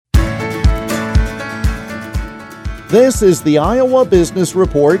This is the Iowa Business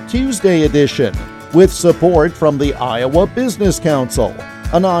Report Tuesday edition, with support from the Iowa Business Council,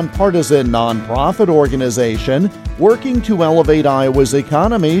 a nonpartisan nonprofit organization working to elevate Iowa's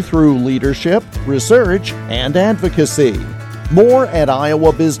economy through leadership, research, and advocacy. More at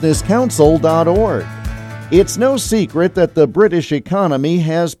iowabusinesscouncil.org. It's no secret that the British economy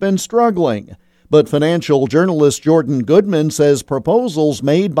has been struggling, but financial journalist Jordan Goodman says proposals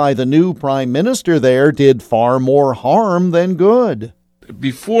made by the new prime minister there did far more harm than good.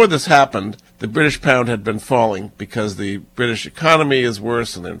 Before this happened, the British pound had been falling because the British economy is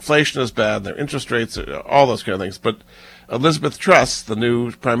worse and their inflation is bad, their interest rates, all those kind of things. But Elizabeth Truss, the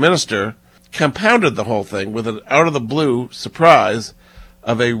new prime minister, compounded the whole thing with an out-of-the-blue surprise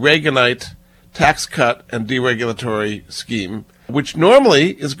of a Reaganite tax cut and deregulatory scheme, which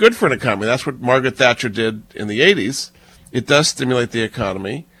normally is good for an economy. That's what Margaret Thatcher did in the 80s. It does stimulate the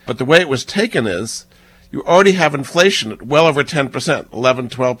economy. But the way it was taken is you already have inflation at well over 10%, 11,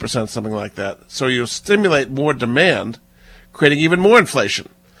 12%, something like that. So you stimulate more demand, creating even more inflation.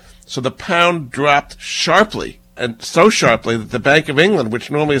 So the pound dropped sharply, and so sharply that the Bank of England,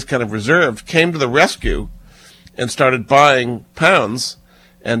 which normally is kind of reserved, came to the rescue and started buying pounds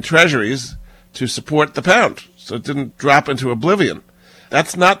and treasuries to support the pound, so it didn't drop into oblivion.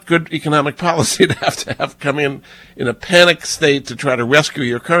 That's not good economic policy to have come in a panic state to try to rescue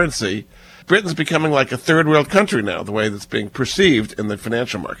your currency. Britain's becoming like a third world country now, the way that's being perceived in the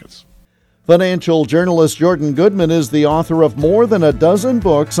financial markets. Financial journalist Jordan Goodman is the author of more than a dozen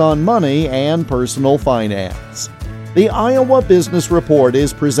books on money and personal finance. The Iowa Business Report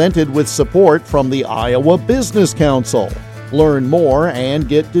is presented with support from the Iowa Business Council. Learn more and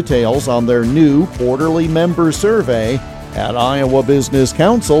get details on their new quarterly member survey at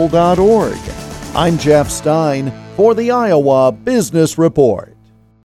iowabusinesscouncil.org. I'm Jeff Stein for the Iowa Business Report.